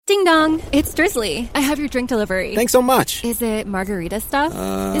Ding dong, it's Drizzly. I have your drink delivery. Thanks so much. Is it margarita stuff?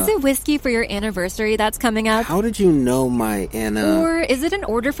 Is it whiskey for your anniversary that's coming up? How did you know my Anna? Or is it an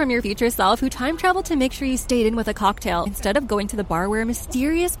order from your future self who time traveled to make sure you stayed in with a cocktail instead of going to the bar where a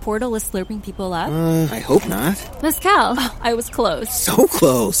mysterious portal is slurping people up? I hope not. Mezcal. Oh, I was close. So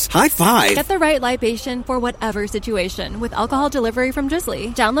close. High five. Get the right libation for whatever situation with alcohol delivery from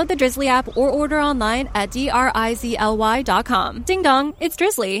Drizzly. Download the Drizzly app or order online at DRIZLY.com. Ding dong, it's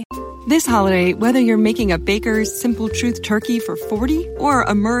Drizzly. This holiday, whether you're making a Baker's Simple Truth turkey for 40 or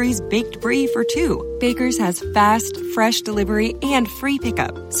a Murray's Baked Brie for 2, Baker's has fast, fresh delivery and free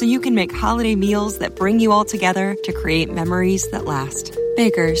pickup, so you can make holiday meals that bring you all together to create memories that last.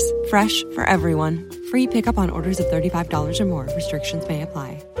 Baker's, fresh for everyone. Free pickup on orders of $35 or more. Restrictions may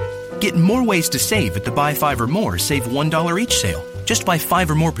apply. Get more ways to save at the Buy 5 or More Save $1 each sale. Just buy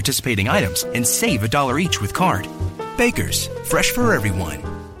 5 or more participating items and save $1 each with card. Baker's, fresh for everyone.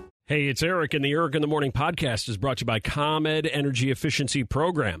 Hey, it's Eric, and the Eric in the Morning podcast is brought to you by ComEd Energy Efficiency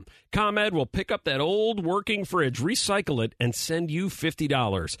Program. ComEd will pick up that old working fridge, recycle it, and send you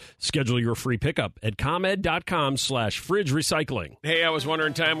 $50. Schedule your free pickup at ComEd.com/fridge recycling. Hey, I was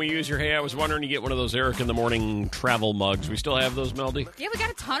wondering, time we use your Hey, I was wondering, you get one of those Eric in the Morning travel mugs. We still have those, Melody? Yeah, we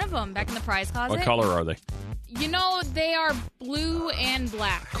got a ton of them back in the prize closet. What color are they? You know, they are blue and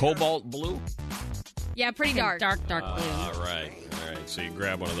black. Cobalt blue? Yeah, pretty dark. Dark blue. All right. So you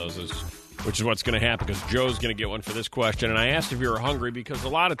grab one of those, which is what's going to happen because Joe's going to get one for this question. And I asked if you were hungry because a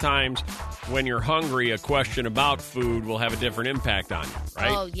lot of times when you're hungry, a question about food will have a different impact on you,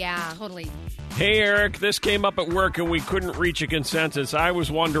 right? Oh, yeah, totally. Hey, Eric, this came up at work and we couldn't reach a consensus. I was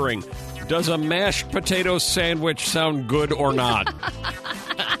wondering, does a mashed potato sandwich sound good or not?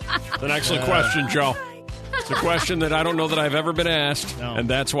 It's an excellent question, Joe. It's a question that I don't know that I've ever been asked, and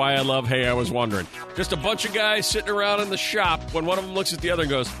that's why I love Hey, I was wondering. Just a bunch of guys sitting around in the shop when one of them looks at the other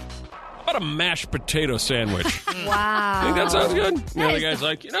and goes, how about a mashed potato sandwich? Wow. Think that sounds good? The other guy's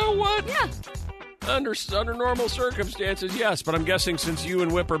like, you know what? Yeah. Under normal circumstances, yes, but I'm guessing since you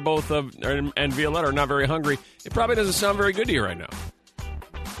and Whip are both and Violetta are not very hungry, it probably doesn't sound very good to you right now.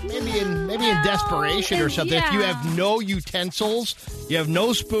 Maybe in desperation or something. Yeah. If you have no utensils, you have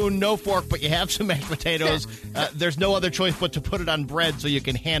no spoon, no fork, but you have some mashed potatoes, there's no other choice but to put it on bread so you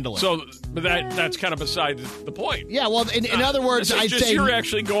can handle it. So, but that's kind of beside the point. Yeah, well, in other words, I'd say you're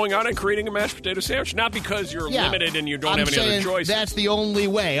actually going on and creating a mashed potato sandwich, not because you're limited and you don't have any other choices. That's the only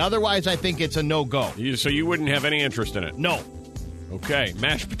way. Otherwise, I think it's a no-go. So you wouldn't have any interest in it? No. Okay,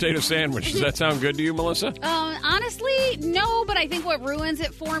 mashed potato sandwich. Does that sound good to you, Melissa? Honestly, no, but I think what ruins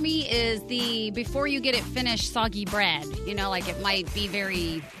it for me is the before you get it finished soggy bread. You know, like it might be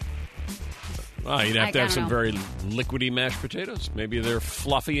very... Oh, you'd have to have some very liquidy mashed potatoes. Maybe they're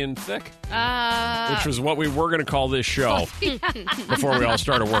fluffy and thick, which was what we were going to call this show before we all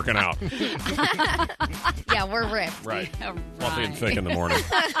started working out. Yeah, we're ripped. Right. Fluffy and thick in the morning.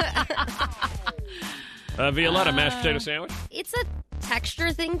 Violetta, mashed potato sandwich? It's a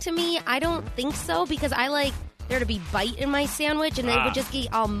texture thing to me. I don't think so because I like there to be bite in my sandwich and they would just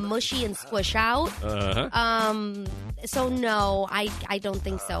get all mushy and squish out. So no, I don't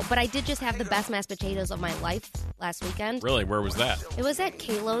think so. But I did just have the best mashed potatoes of my life last weekend. Really? Where was that? It was at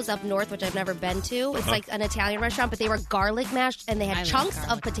Kalo's up north, which I've never been to. It's like an Italian restaurant, but they were garlic mashed and they had chunks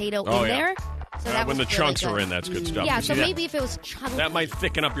of potato in there. So that when the was chunks really are good. in, that's good stuff. Yeah, so maybe if it was chunky. That might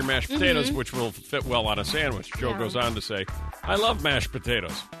thicken up your mashed potatoes, which will fit well on a sandwich. Joe goes on to say, I love mashed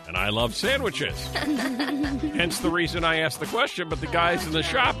potatoes, and I love sandwiches. Hence the reason I asked the question, but the guys in the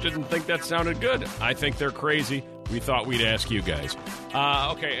shop didn't think that sounded good. I think they're crazy. We thought we'd ask you guys.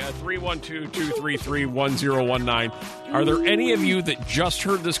 312-233-1019. Are there any of you that just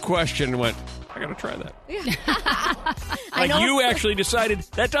heard this question and went, I got to try that? Like you actually decided,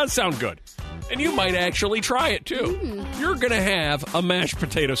 that does sound good. And you might actually try it, too. You're going to have a mashed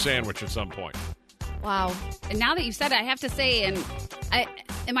potato sandwich at some point. Wow. And now that you've said it, I have to say, in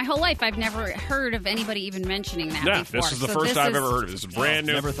my whole life, I've never heard of anybody even mentioning that before. This is the first I've ever heard of it. This is brand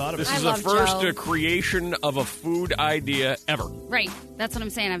new. Never thought of it. This is the first creation of a food idea ever. Right. That's what I'm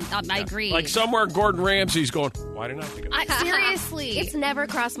saying. I agree. Like somewhere Gordon Ramsay's going, why didn't I think of that? Seriously. It's never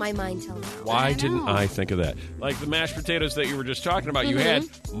crossed my mind till now. Why didn't I think of that? Like the mashed potatoes that you were just talking about, you had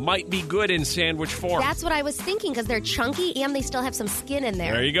might be good in sandwich form. That's what I was thinking because they're chunky and they still have some skin in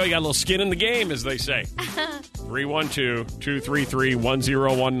there. There you go. You got a little skin in the game, as they say.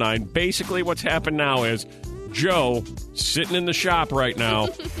 312-233-1019. Basically, what's happened now is Joe, sitting in the shop right now,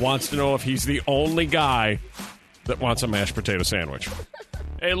 wants to know if he's the only guy that wants a mashed potato sandwich.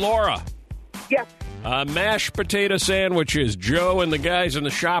 Hey, Laura. Yes. Mashed potato sandwiches. Joe and the guys in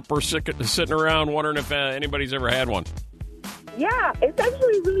the shop are sitting around wondering if anybody's ever had one. Yeah, it's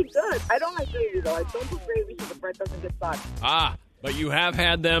actually really good. I don't like gravy, though. I don't put gravy so the bread doesn't get soggy. Ah, but you have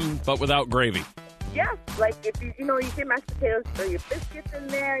had them, but without gravy. Yeah, like if you get mashed potatoes, throw your biscuits in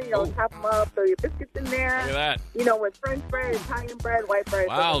there, chop them up, throw your biscuits in there. Look at that. With French bread, Italian bread, white bread.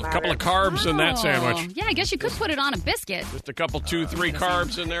 Wow, a couple of carbs in that sandwich. Yeah, I guess you could put it on a biscuit. Just a couple, 2-3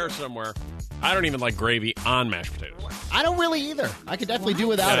 carbs in there somewhere. I don't even like gravy on mashed potatoes. I don't really either. I could definitely do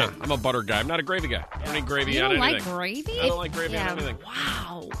without it. I'm a butter guy. I'm not a gravy guy. I don't need gravy You on don't anything. like gravy? I don't like gravy on anything.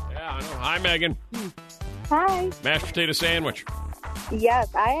 Wow. Yeah, I know. Hi, Megan. Hi. Mashed potato sandwich. Yes,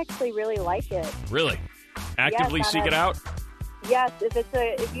 I actually really like it. Really? Actively Yes, seek it out? Yes,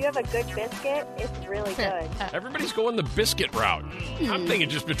 if you have a good biscuit, it's really good. Everybody's going the biscuit route. I'm thinking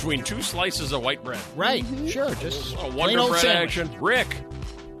just between 2 slices of white bread. Right. Sure. Just A plain Wonder old Bread sandwich. action. Rick.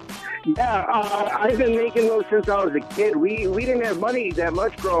 Yeah, I've been making those since I was a kid. We didn't have money that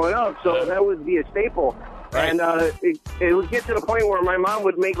much growing up, so that would be a staple. Right. And it would get to the point where my mom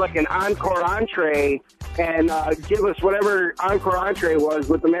would make like an encore entree and give us whatever encore entree was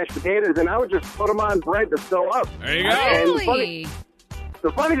with the mashed potatoes, and I would just put them on bread to fill up. There you go. And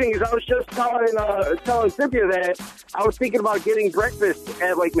the funny thing is, I was just telling Cynthia that I was thinking about getting breakfast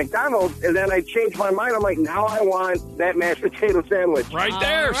at like McDonald's, and then I changed my mind. I'm like, now I want that mashed potato sandwich. Right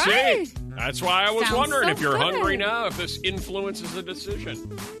there, see? That's why I was Sounds wondering so if you're good. hungry now, if this influences the decision.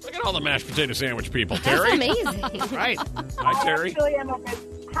 Look at all the mashed potato sandwich people, Terry. That's amazing. Right. Hi, Terry.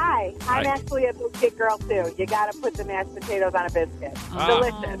 Hi, I'm Hi. actually a biscuit girl, too. You got to put the mashed potatoes on a biscuit.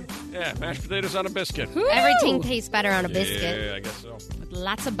 Delicious. Yeah, mashed potatoes on a biscuit. Everything tastes better on a biscuit. Yeah, I guess so. With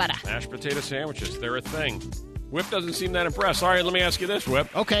lots of butter. Mashed potato sandwiches, they're a thing. Whip doesn't seem that impressed. All right, let me ask you this,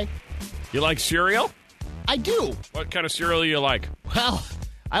 Whip. Okay. You like cereal? I do. What kind of cereal do you like? Well,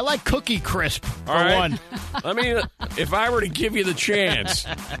 I like Cookie Crisp, for All right. one. I mean, if I were to give you the chance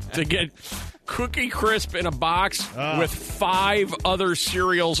to get Cookie Crisp in a box with 5 other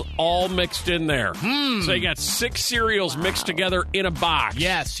cereals all mixed in there. So you got 6 cereals mixed together in a box.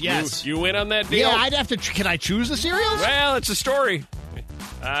 Yes. You in on that deal? Yeah, I'd have to. Can I choose the cereals? Well, it's a story.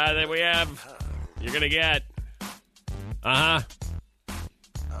 That we have. You're going to get.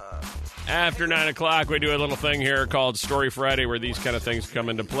 After 9 o'clock, we do a little thing here called Story Friday where these kind of things come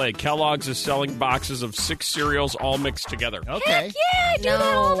into play. Kellogg's is selling boxes of 6 cereals all mixed together. Okay. Heck yeah, I do that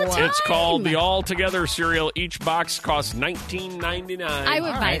all the time. It's called the All Together cereal. Each box costs $19.99. I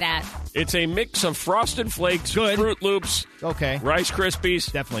would buy that. It's a mix of Frosted Flakes, Good. Fruit Loops, Okay. Rice Krispies,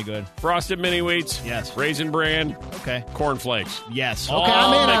 Definitely good. Frosted Mini Wheats, Yes. Raisin Bran, Okay. Corn Flakes. Yes. All Okay,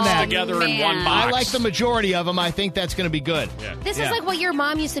 I'm in on mixed that. together in one Man. box. I like the majority of them. I think that's going to be good. Yeah. This Yeah. is like what your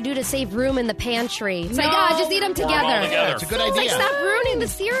mom used to do to save room in the pantry. It's like, just eat them together. all together. It's a good It's like, idea. stop ruining the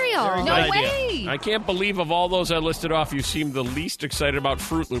cereal. Very No good idea. way. I can't believe of all those I listed off, you seem the least excited about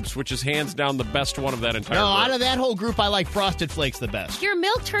Fruit Loops, which is hands down the best one of that entire No, group. out of that whole group, I like Frosted Flakes the best. Your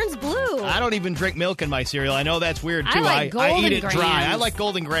milk turns blue. I don't even drink milk in my cereal. I know that's weird, I too. like I eat Golden it dry. Grams. I like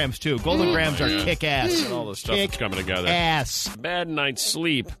Golden Grams, too. Golden Grams are kick-ass. All the stuff that's coming together. Ass. Bad night's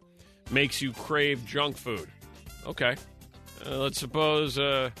sleep makes you crave junk food. Okay. Let's suppose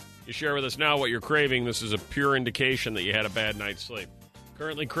you share with us now what you're craving. This is a pure indication that you had a bad night's sleep.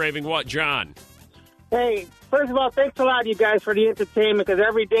 Currently craving what, John? Hey, first of all, thanks a lot, you guys, for the entertainment, because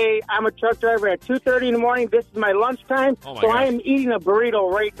every day I'm a truck driver at 2:30 in the morning. This is my lunchtime, Oh, my so gosh. I am eating a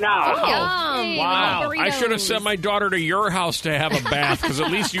burrito right now. Yum. Wow. I should have sent my daughter to your house to have a bath, because at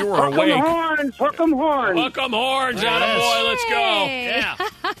least you were Hook 'em awake. horns, hook 'em horns. Hook 'em horns, Yes. attaboy, let's go. Hey.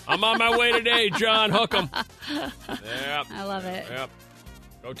 Yeah. I'm on my way today, John. Hook 'em. Yep. I love it. Yep.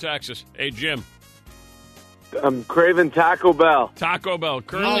 Go Texas. Hey, Jim. I'm craving Taco Bell. Taco Bell.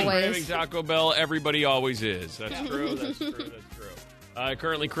 Currently Always. craving Taco Bell. Everybody always is. That's true. That's true. That's true.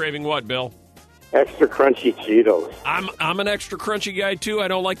 Currently craving what, Bill? Extra crunchy Cheetos. I'm an extra crunchy guy, too. I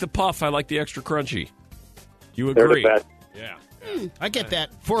don't like the puff. I like the extra crunchy. You They're agree? the best. Yeah. I get that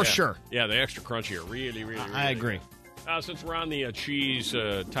for sure. Yeah, the extra crunchy are really, really, really I agree. good. Since we're on the cheese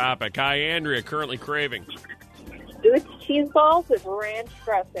topic, hi, Andrea, currently craving. It's cheese balls with ranch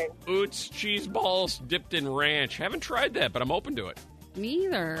dressing. Oots cheese balls dipped in ranch. Haven't tried that, but I'm open to it. Me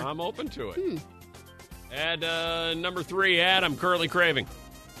either. I'm open to it. And number 3, Adam, currently craving.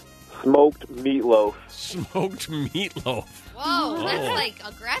 Smoked meatloaf. Smoked meatloaf. Whoa, that's like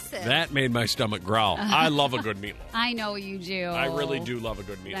aggressive. That made my stomach growl. I love a good meatloaf. I know you do. I really do love a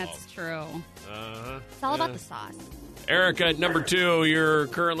good meatloaf. That's true. Uh-huh. It's all about the sauce. Erica, at number 2, you're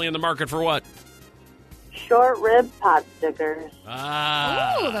currently in the market for what? Short rib pot stickers.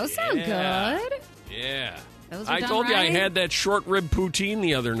 Ah. Ooh, those sound yeah. good. Yeah. Those are I done told you I right? had that short rib poutine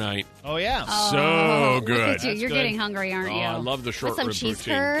the other night. Oh, yeah. So Look good. at you. You're good. getting hungry, aren't Oh, you? I love the short With some rib cheese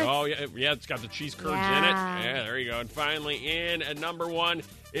poutine. curds? Oh, yeah, it's got the cheese curds in it. Yeah. Yeah, there you go. And finally, in at number one,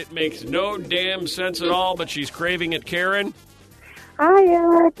 it makes no damn sense at all, but she's craving it, Karen. Hi,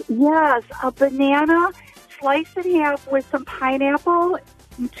 Eric. Yes, a banana sliced in half with some pineapple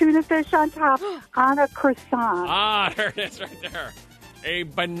and tuna fish on top on a croissant. Ah, there it is right there. A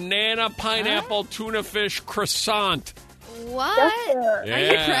banana pineapple tuna fish croissant. What? Yes, sir. Yeah. Are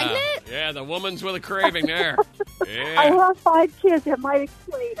you pregnant? Yeah, the woman's with a craving there. I Yeah. have 5 kids. It might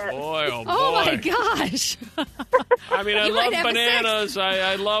explain it. Boy, oh boy. Oh, my gosh. I mean, I You love might have a bananas.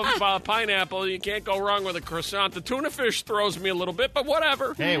 I love pineapple. You can't go wrong with a croissant. The tuna fish throws me a little bit, but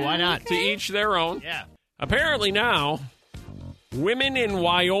whatever. Hey, why not? To each their own. Yeah. Apparently now, women in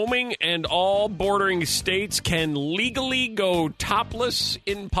Wyoming and all bordering states can legally go topless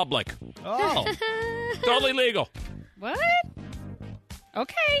in public. Oh. Totally legal. What?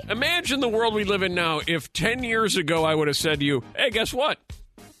 Okay. Imagine the world we live in now if 10 years ago I would have said to you, hey, guess what?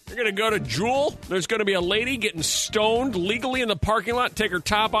 You're going to go to Jewel. There's going to be a lady getting stoned legally in the parking lot, take her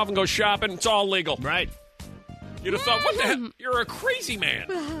top off and go shopping. It's all legal. Right. You'd have thought, what the hell? You're a crazy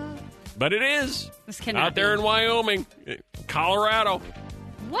man. But it is. This cannot Out there be. in Wyoming, Colorado.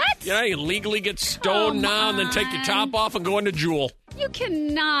 What? You know, you legally get stoned Come now and then take your top off and go into Jewel. You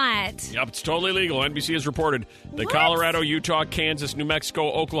cannot. Yep, it's totally legal. NBC has reported that Colorado, Utah, Kansas, New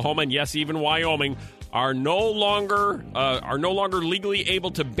Mexico, Oklahoma, and yes, even Wyoming are no longer legally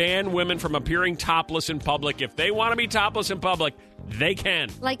able to ban women from appearing topless in public. If they want to be topless in public, they can.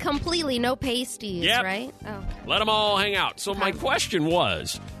 Like completely no pasties, Yep. right? Oh. Let them all hang out. So my question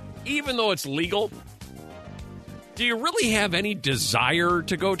was, even though it's legal, do you really have any desire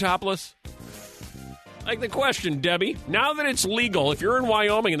to go topless? Like the question, Debbie, now that it's legal, if you're in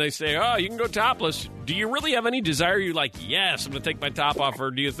Wyoming and they say, oh, you can go topless, do you really have any desire? You're like, yes, I'm going to take my top off,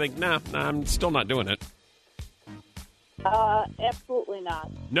 or do you think, nah, I'm still not doing it? Absolutely not.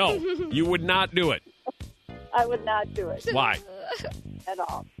 No, you would not do it. I would not do it. Why? At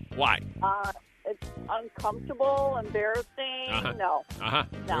all. Why? It's uncomfortable, embarrassing. No. Uh-huh.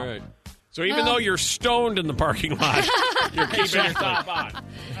 No. All right. So even though you're stoned in the parking lot, you're keeping your top on.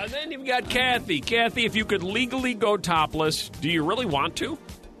 And then you've got Kathy. Kathy, if you could legally go topless, do you really want to?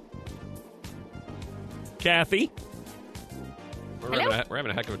 Kathy? We're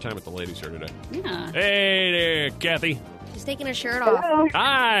having a heck of a time with the ladies here today. Yeah. Hey there, Kathy. She's taking her shirt off. Hello.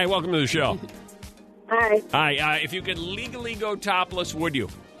 Hi, welcome to the show. Hi. Hi, if you could legally go topless, would you?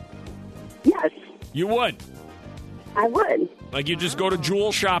 Yes, You would. I would. Like you just go to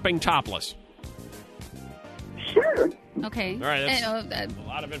Jewel shopping topless. Sure. Okay. All right, that's Uh, a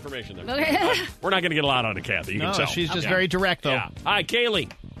lot of information there. okay. We're not going to get a lot out of Kathy. You No, can tell. she's just Yeah. very direct, though. Yeah. Hi, Kaylee.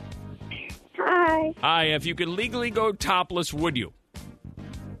 Hi. Hi, if you could legally go topless, would you?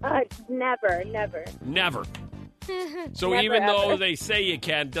 Never. Never. So Never, even though ever. they say you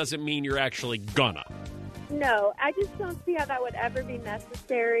can, doesn't mean you're actually gonna. No, I just don't see how that would ever be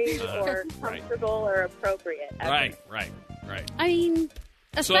necessary or comfortable or appropriate. Ever. Right. I mean,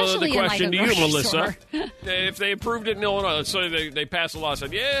 So the especially question in to like a you, grocery Melissa, store. if they approved it in Illinois, so they passed a law,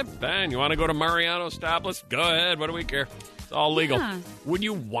 said, yeah, Ben, you want to go to Mariano's topless? Go ahead. What do we care? It's all legal. Yeah. Would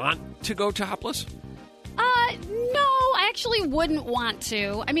you want to go topless? No, I actually wouldn't want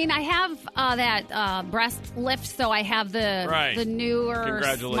to. I mean, I have that breast lift, so I have the newer,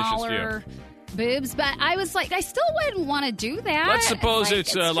 Congratulations smaller boobs. But I was like, I still wouldn't want to do that. Let's suppose Like,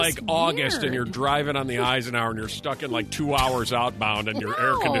 it's just like August and weird. you're driving on the Eisenhower and you're stuck in like 2 hours outbound and your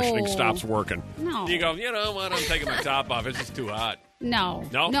air conditioning stops working. No. You go, you know what? I'm taking my top off. It's just too hot. No,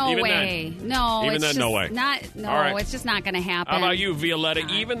 No? Even way. then? No, Even it's then, just no way. No, All right. it's just not going to happen. How about you, Violetta?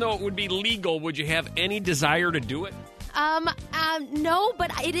 Even though it would be legal, would you have any desire to do it? No,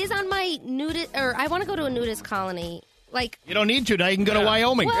 but it is on my nudist, or I want to go to a nudist colony. Like, You don't need to. Now you can go to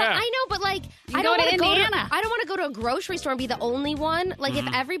Wyoming. well, I know, but like, You I go don't to want to go to. Indiana. I don't want to go to a grocery store and be the only one. Like, if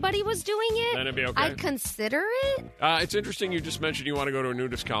everybody was doing it, Then it'd be okay. I'd consider it. It's interesting you just mentioned you want to go to a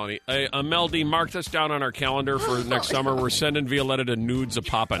nudist colony. Mel D, mark this down on our calendar for next summer. We're sending Violetta to Nudes a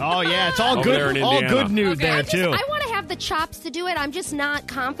Poppin'. Oh, yeah. It's all Over good. there in All Indiana. good nude there, too. I want to have the chops to do it. I'm just not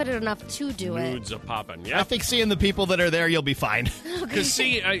confident enough to do it. Nudes a Poppin'. I Yeah. think seeing the people that are there, you'll be fine. Because,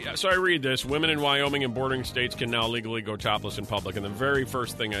 see, so I read this. Women in Wyoming and bordering states can now legally go topless in public. And the very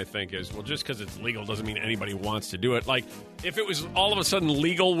first thing I think is, well, just because it's legal doesn't mean anybody wants to do it. Like, if it was all of a sudden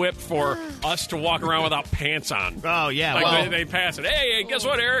legal, Whip, for us to walk around without pants on. Oh, yeah. Like they pass it. Hey, guess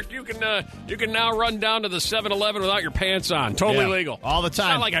what, Eric? You can now run down to the 7-Eleven without your pants on. Totally legal. All the time.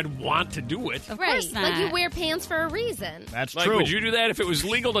 It's not like I'd want to do it. Of course not. Like you wear pants for a reason. That's like, true. Would you do that if it was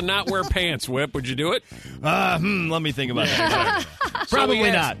legal to not wear pants, Whip? Would you do it? Let me think about that.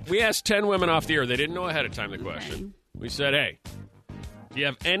 Probably not. We asked 10 women off the air. They didn't know ahead of time the question. We said, hey, do you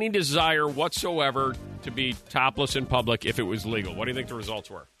have any desire whatsoever to be topless in public if it was legal? What do you think the results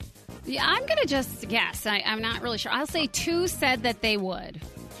were? Yeah, I'm going to just guess. I'm not really sure. I'll say 2 said that they would.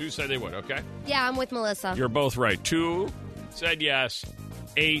 2 said they would, okay? Yeah, I'm with Melissa. You're both right. 2 said yes.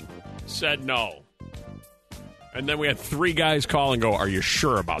 8 said no. And then we had 3 guys call and go, are you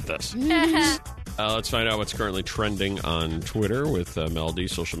sure about this? Let's find out what's currently trending on Twitter with Mel D,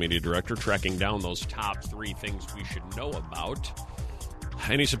 social media director, tracking down those top 3 things we should know about.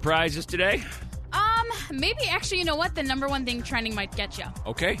 Any surprises today? Maybe actually, you know what? The number one thing trending might get you.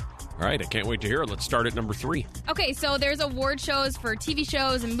 Okay. All right, I can't wait to hear it. Let's start at number 3. Okay, so there's award shows for TV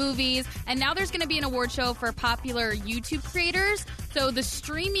shows and movies, and now there's going to be an award show for popular YouTube creators. So the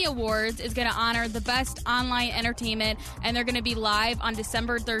Streamy Awards is going to honor the best online entertainment, and they're going to be live on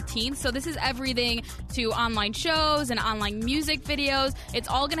December 13th. So this is everything to online shows and online music videos. It's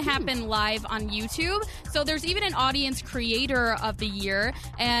all going to happen live on YouTube. So there's even an audience creator of the year,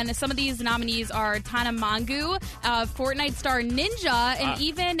 and some of these nominees are Tana Mongeau, Fortnite star Ninja, and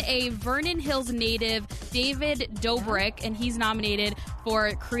even a Vernon Hills native, David Dobrik, and he's nominated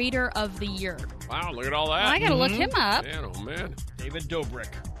for Creator of the Year. Wow, look at all that. Well, I got to look him up. Man, oh, man. David Dobrik.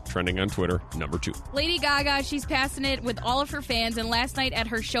 Trending on Twitter, number 2. Lady Gaga, she's passing it with all of her fans, and last night at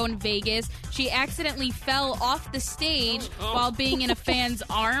her show in Vegas, she accidentally fell off the stage while being in a fan's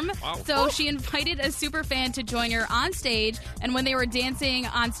arm. Wow. So she invited a super fan to join her on stage, and when they were dancing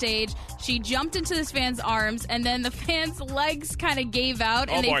on stage, she jumped into this fan's arms, and then the fan's legs kind of gave out,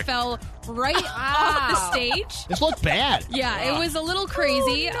 and they fell right off the stage. This looked bad. Yeah, it was a little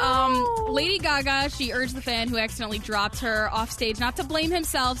crazy. Oh, no. Lady Gaga, she urged the fan who accidentally dropped her off stage not to blame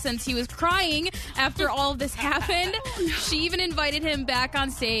himself since he was crying after all of this happened. She even invited him back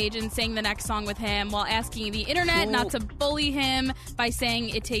on stage and sang the next song with him while asking the internet not to bully him by saying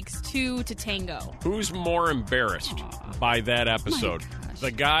it takes 2 to tango. Who's more embarrassed by that episode?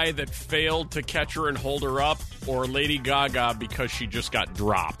 The guy that failed to catch her and hold her up, or Lady Gaga because she just got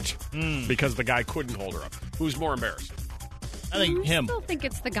dropped because the guy couldn't hold her up? Who's more embarrassed? I think him. I still think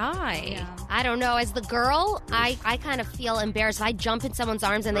it's the guy. Yeah. I don't know. As the girl, I kind of feel embarrassed. If I jump in someone's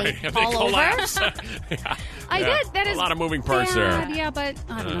arms and they fall over. I did. That is a lot of moving parts there. Yeah, but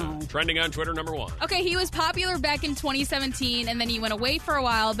I don't know. Trending on Twitter, number 1. Okay, he was popular back in 2017, and then he went away for a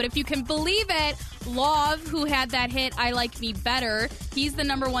while. But if you can believe it, Love, who had that hit I Like Me Better, he's the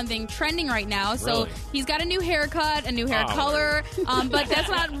number 1 thing trending right now. So he's got a new haircut, a new hair color, but that's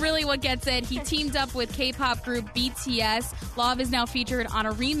not really what gets it. He teamed up with K-pop group BTS. Love is now featured on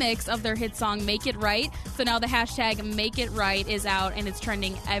a remix of their hit song Make It Right. So now the hashtag Make It Right is out, and it's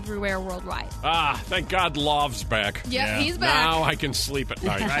trending everywhere worldwide. Thank God Love's back. Yeah, he's back. Now I can sleep at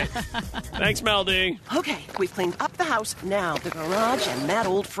night. Right? Thanks, Mel D. Okay, we've cleaned up the house. Now the garage and that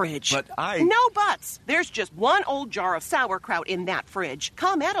old fridge. But No buts. There's just one old jar of sauerkraut in that fridge.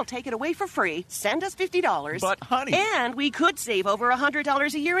 ComEd will take it away for free. Send us $50. But, honey... And we could save over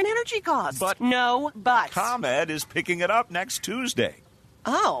 $100 a year in energy costs. But... No buts. ComEd is picking it up next Tuesday.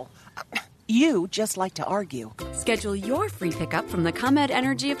 Oh. You just like to argue. Schedule your free pickup from the ComEd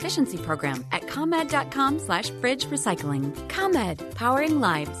Energy Efficiency Program at ComEd.com/fridge recycling. ComEd, powering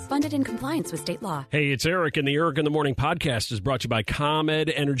lives. Funded in compliance with state law. Hey, it's Eric, and the Eric in the Morning podcast is brought to you by ComEd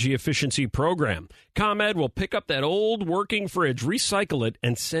Energy Efficiency Program. ComEd will pick up that old working fridge, recycle it,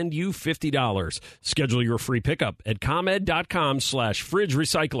 and send you $50. Schedule your free pickup at ComEd.com/fridge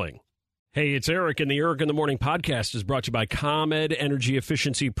recycling. Hey, it's Eric, and the Eric in the Morning podcast is brought to you by ComEd Energy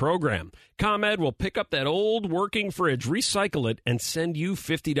Efficiency Program. ComEd will pick up that old working fridge, recycle it, and send you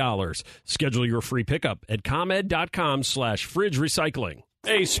 $50. Schedule your free pickup at ComEd.com/fridge recycling.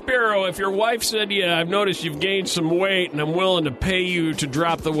 Hey, Sparrow, if your wife said, yeah, I've noticed you've gained some weight and I'm willing to pay you to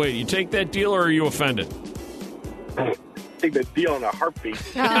drop the weight, you take that deal or are you offended? Take the deal in a heartbeat.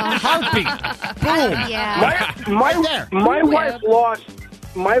 Heartbeat. Boom. Yeah. My wife lost...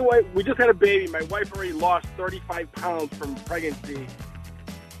 My wife, we just had a baby. My wife already lost 35 pounds from pregnancy,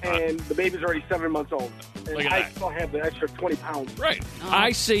 and the baby's already 7 months old. And I still have the extra 20 pounds. Right.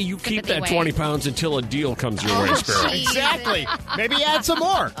 I say you keep that 20 pounds until a deal comes your way, Sparrow. Exactly. Maybe add some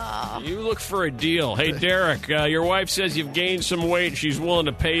more. You look for a deal. Hey, Derek, your wife says you've gained some weight. She's willing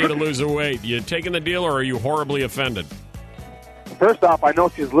to pay you to lose the weight. You taking the deal, or are you horribly offended? First off, I know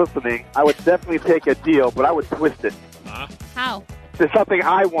she's listening. I would definitely take a deal, but I would twist it. How? There's something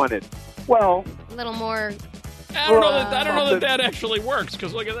I wanted. Well, A little more. I don't know that actually works,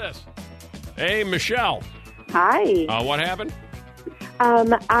 because look at this. Hey, Michelle. Hi. What happened?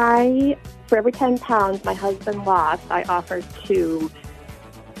 For every 10 pounds my husband lost, I offered to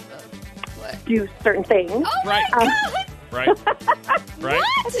do certain things. Oh, right. Right. Right.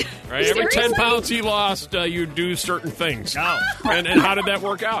 What? Right. Every 10 pounds he lost, you do certain things. Oh. And how did that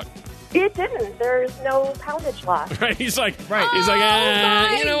work out? It didn't. There's no poundage loss. Right. He's like, you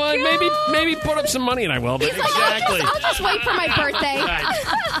know what? Maybe put up some money and I will. But He's exactly. I'll just wait for my birthday.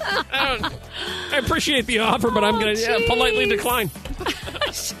 I appreciate the offer, but I'm going to politely decline.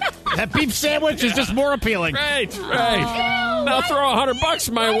 That beef sandwich is just more appealing. Right. Now throw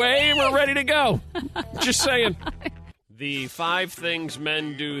 $100 my way and we're ready to go. Just saying. The 5 things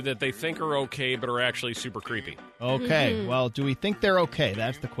men do that they think are okay but are actually super creepy. Okay. Well, do we think they're okay?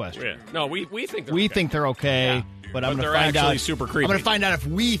 That's the question. Yeah. No, we think they're we okay. think they're okay, but I'm going to find actually out. super creepy. I'm going to find out if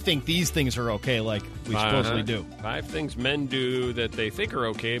we think these things are okay, like we supposedly do. 5 things men do that they think are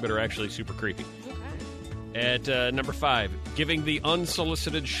okay but are actually super creepy. At number 5, giving the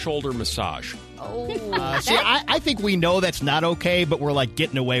unsolicited shoulder massage. See, I think we know that's not okay, but we're like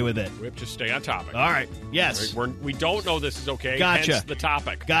getting away with it. We have to stay on topic. All right. Yes. We don't know this is okay. Gotcha. Hence the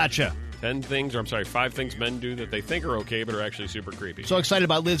topic. Gotcha. 5 things men do that they think are okay but are actually super creepy. So excited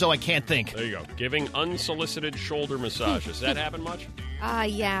about Lizzo, I can't think. There you go. Giving unsolicited shoulder massages. Does that happen much? Yeah.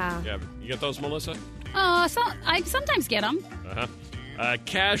 Yeah. You get those, Melissa? I sometimes get them. Uh-huh.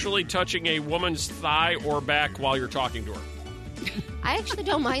 Casually touching a woman's thigh or back while you're talking to her. I actually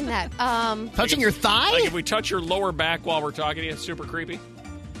don't mind that. Touching your thigh? Like if we touch your lower back while we're talking to you, it's super creepy.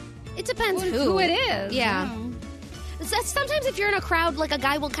 It depends who it is. Yeah. Sometimes if you're in a crowd, like a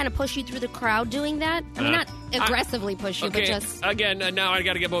guy will kind of push you through the crowd doing that. I mean, not aggressively push you, but just... Again, now I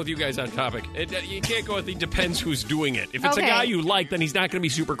got to get both you guys on topic. You can't go with the depends who's doing it. If it's a guy you like, then he's not going to be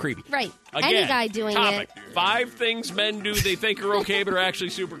super creepy. Right. Again, any guy doing topic. it. 5 things men do they think are okay but are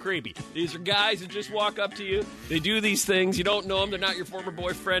actually super creepy. These are guys that just walk up to you. They do these things. You don't know them. They're not your former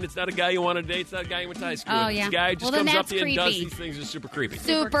boyfriend. It's not a guy you want to date. It's not a guy you went to high school with. Yeah. This guy just then comes up that's to you and does creepy. these things. It's super creepy.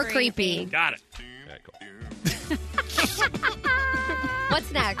 Super creepy. Got it. All right, cool.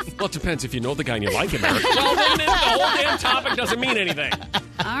 What's next? Well, it depends if you know the guy and you like him, Eric. Well, then the whole damn topic doesn't mean anything.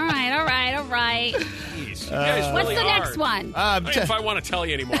 All right. Jeez, you guys What's really the are. next one? I don't know if I want to tell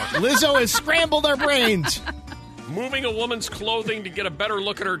you anymore. Lizzo has scrambled our brains. Moving a woman's clothing to get a better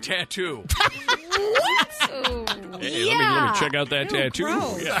look at her tattoo. What? Hey, let me check out that tattoo.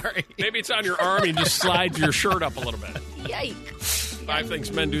 Yeah. Sorry. Maybe it's on your arm. You just slide your shirt up a little bit. Yikes. 5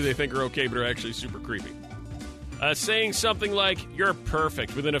 things men do they think are okay but are actually super creepy. Saying something like, "You're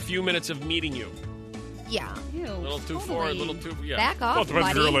perfect," within a few minutes of meeting you. Yeah. A little too forward, a little too... Yeah. Back off, Well, it depends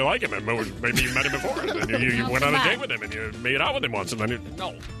if you buddy. really like him. And maybe you met him before. And then you went on a date with him and you made out with him once. And then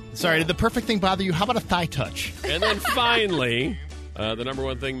no. Sorry, did the perfect thing bother you? How about a thigh touch? And then finally, the number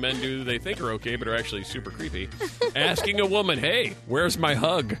 1 thing men do they think are okay but are actually super creepy. Asking a woman, "Hey, where's my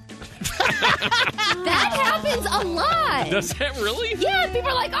hug?" That happens a lot. Does that really? Yeah, people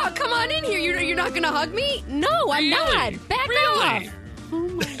are like, "Oh, come on in here. You're not going to hug me?" No, I'm not. Back off. Oh,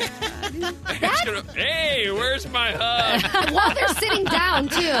 my God. Hey, where's my hug? While they're sitting down,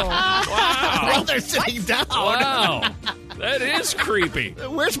 too. Wow. While they're sitting down. Wow. That is creepy.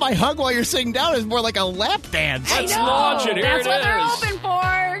 Where's my hug while you're sitting down is more like a lap dance. Let's launch it. Here That's it what they're is. hoping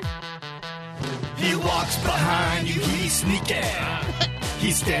for. He walks behind you, he's sneaky. He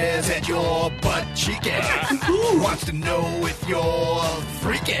stares at your butt cheeky. Wants to know if you're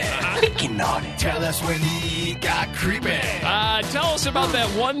freaky. Freaky naughty. Tell us when he got creepy. Tell us about that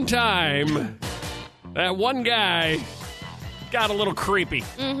one time that one guy got a little creepy.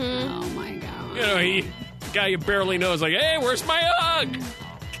 Mm-hmm. Oh, my God. You know, the guy you barely know is like, "Hey, where's my hug?"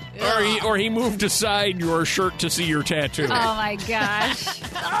 Or he moved aside your shirt to see your tattoo. Oh, my gosh.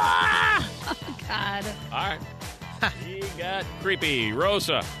 Oh, God. All right. He got creepy.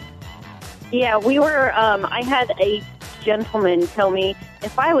 Rosa. Yeah, we were, I had a gentleman tell me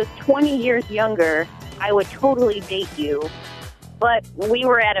if I was 20 years younger, I would totally date you. But we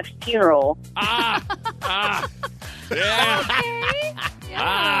were at a funeral. Yeah.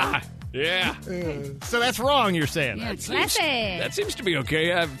 Yeah. So that's wrong, you're saying? Yeah, That seems to be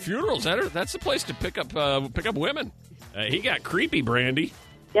okay. Funerals, that's the place to pick up women. He got creepy, Brandy.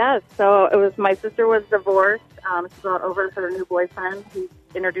 Yes, so it was, my sister was divorced. She brought over her new boyfriend. He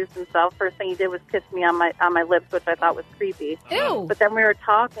introduced himself. First thing he did was kiss me on my lips, which I thought was creepy. Ew. But then we were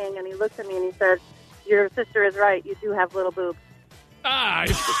talking, and he looked at me and he said, "Your sister is right. You do have little boobs."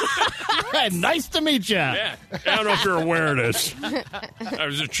 Nice to meet you. Yeah. I don't know if you're aware of this. I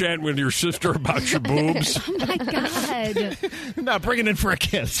was just chatting with your sister about your boobs. Oh, my God. Not bringing in for a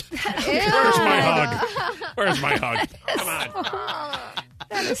kiss. Where's my hug? Where's my hug? Come on.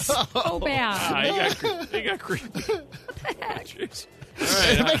 That is so bad. You got creepy. What the heck? Jeez.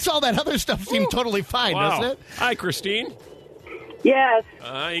 It makes all that other stuff seem totally fine, doesn't it? Hi, Christine. Yes.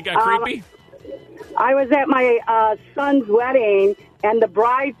 You got creepy? I was at my son's wedding, and the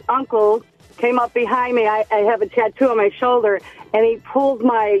bride's uncle came up behind me. I have a tattoo on my shoulder, and he pulled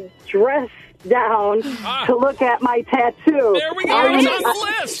my dress down to look at my tattoo. There we go. It's on the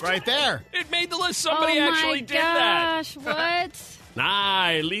list. Right there. It made the list. Somebody actually did that. Oh, my gosh. What?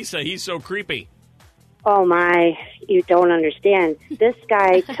 Nah, Lisa, he's so creepy. Oh, my. You don't understand. This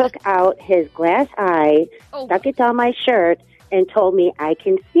guy took out his glass eye, stuck it down my shirt, and told me, I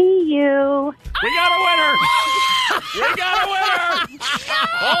can see you. We got a winner. We got a winner.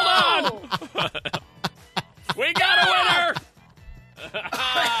 Hold on. We got a winner.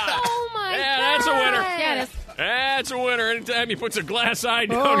 Oh, my God. Yeah, that's a winner. Yeah, it is. That's a winner. Anytime he puts a glass eye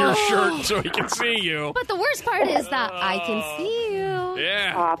down your shirt so he can see you. But the worst part is that I can see you.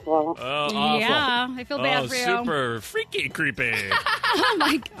 Yeah. Awful. Awful. Yeah, I feel bad for you. Super freaky creepy. Oh,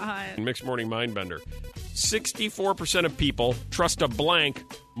 my God. Mixed Morning Mind Bender. 64% of people trust a blank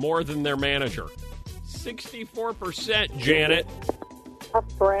more than their manager. 64%, Janet. A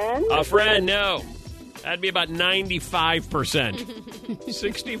friend? A friend, no. That'd be about 95%.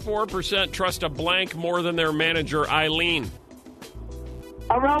 64% trust a blank more than their manager, Eileen.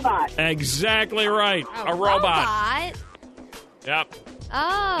 A robot. Exactly right. A robot. Yep.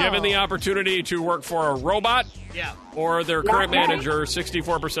 Oh. Given the opportunity to work for a robot or their current manager,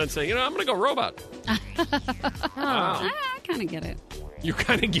 64% saying, I'm going to go robot. I kind of get it. You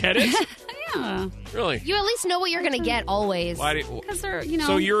kind of get it? Yeah. Really? You at least know what you're going to get always. Because they're,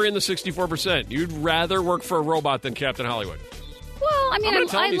 So you're in the 64%. You'd rather work for a robot than Captain Hollywood. Well, I mean,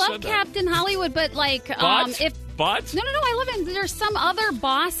 I love that. Captain Hollywood, but like, But? No, I live in. There's some other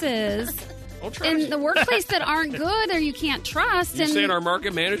bosses in the workplace that aren't good or you can't trust. You saying our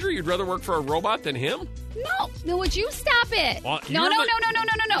market manager, you'd rather work for a robot than him? No, would you stop it? Well, No. you're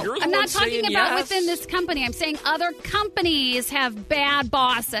the I'm one not talking saying about yes. within this company. I'm saying other companies have bad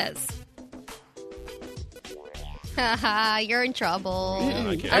bosses. You're in trouble.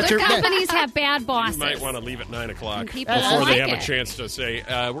 Other companies have bad bosses. You might want to leave at 9 o'clock people before don't they like have a it. chance to say,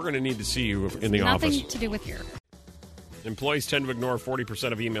 we're going to need to see you in the Nothing office. to do with here. Employees tend to ignore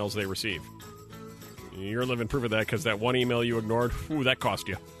 40% of emails they receive. You're living proof of that because that one email you ignored, that cost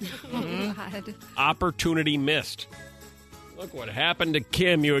you. Oh, God. Opportunity missed. Look what happened to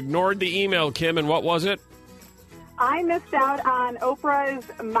Kim. You ignored the email, Kim, and what was it? I missed out on Oprah's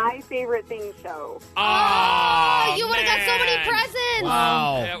My Favorite Thing show. Oh, you would have got so many presents.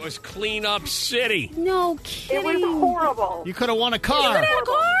 Wow. That was Clean Up City. No kidding. It was horrible. You could have won a car. You could have a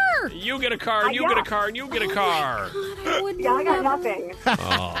car. You get a car, and you get a car, and you get a car. I got nothing.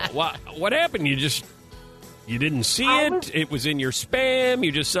 Oh, what happened? You didn't see it? It was in your spam?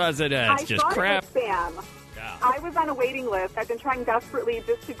 You just saw that it's just I crap? thought it was spam. Yeah. I was on a waiting list. I've been trying desperately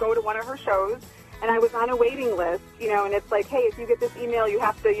just to go to one of her shows. And I was on a waiting list, and it's like, hey, if you get this email, you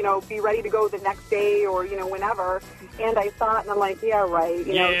have to, be ready to go the next day or, whenever. And I saw it, and I'm like, yeah, right.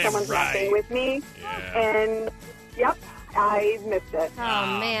 Someone's messing with me. Yeah. And, yep, I missed it.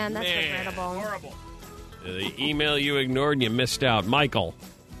 Oh, man, that's regrettable. Horrible. The email you ignored and you missed out. Michael.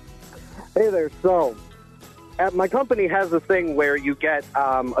 Hey there. So, my company has this thing where you get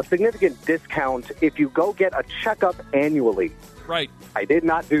a significant discount if you go get a checkup annually. Right. I did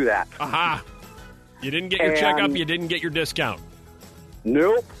not do that. Aha. You didn't get your checkup, you didn't get your discount.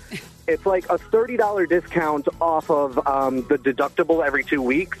 Nope. It's like a $30 discount off of the deductible every 2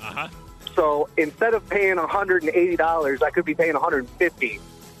 weeks. Uh-huh. So instead of paying $180, I could be paying $150.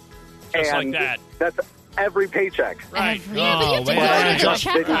 Just like that. That's every paycheck. Right. Yeah, but you have to go I to the just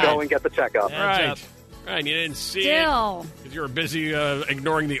didn't checkup. go and get the checkup. Right. Right, you didn't see it. Still. Because you were busy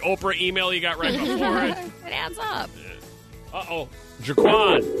ignoring the Oprah email you got right before it. It adds up. Uh-oh.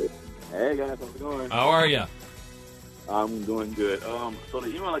 Jaquan. Hey guys, how's it going? How are you? I'm doing good. So the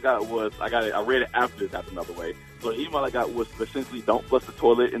email I got was, I read it after this happened, by the way. So the email I got was essentially don't flush the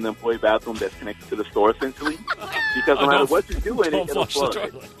toilet in the employee bathroom that's connected to the store, essentially. Because no matter what you do in it, it'll flush the flood.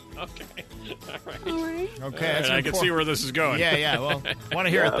 toilet. Okay. All right. Okay, All right, I can see where this is going. Yeah. Well, want to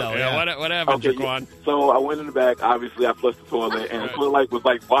hear it though. Yeah. What happened, Okay, Jaquan? So I went in the back. Obviously, I flushed the toilet, and the toilet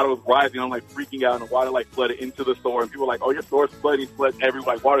water was rising. I'm freaking out, and the water flooded into the store. And people were like, "Oh, your store's flooding,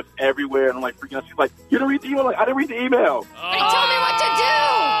 everywhere. Water's everywhere." And I'm freaking out. She's like, "You didn't read the email?" I didn't read the email. They told me what to do.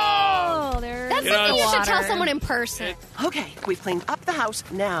 Oh, there's That's You like know, the should tell someone in person. Okay, we've cleaned up the house.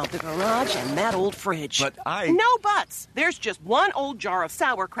 Now the garage and that old fridge. But No buts. There's just one old jar of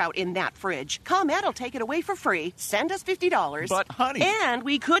sauerkraut in that fridge. ComEd will take it away for free. Send us $50. But, honey. And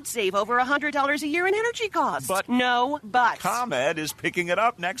we could save over $100 a year in energy costs. But no buts. ComEd is picking it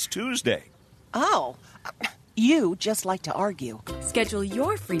up next Tuesday. Oh. You just like to argue. Schedule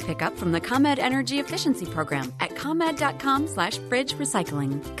your free pickup from the ComEd Energy Efficiency Program at ComEd.com/fridge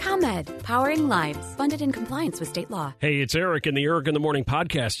recycling. ComEd, powering lives. Funded in compliance with state law. Hey, it's Eric, and the Eric in the Morning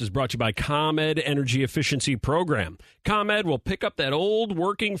podcast is brought to you by ComEd Energy Efficiency Program. ComEd will pick up that old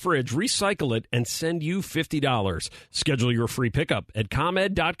working fridge, recycle it, and send you $50. Schedule your free pickup at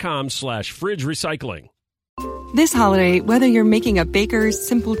ComEd.com/fridge recycling. This holiday, whether you're making a Baker's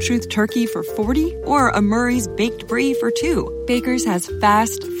Simple Truth turkey for 40 or a Murray's baked brie for 2, Baker's has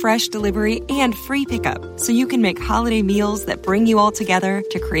fast, fresh delivery and free pickup, so you can make holiday meals that bring you all together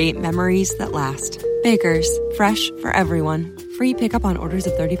to create memories that last. Baker's, fresh for everyone. Free pickup on orders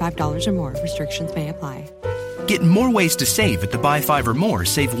of $35 or more. Restrictions may apply. Get more ways to save at the Buy 5 or More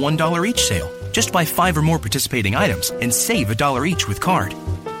Save $1 each sale. Just buy 5 or more participating items and save $1 each with card.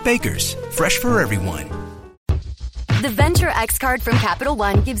 Baker's, fresh for everyone. The Venture X card from Capital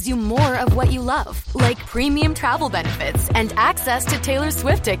One gives you more of what you love, like premium travel benefits and access to Taylor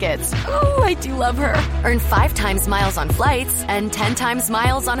Swift tickets. Oh, I do love her. Earn 5 times miles on flights and 10 times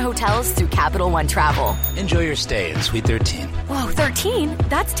miles on hotels through Capital One Travel. Enjoy your stay in Suite 13. Whoa, 13?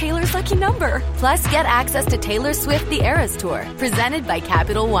 That's Taylor's lucky number. Plus, get access to Taylor Swift The Eras Tour, presented by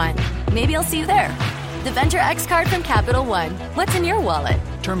Capital One. Maybe I'll see you there. The Venture X card from Capital One. What's in your wallet?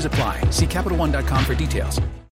 Terms apply. See CapitalOne.com for details.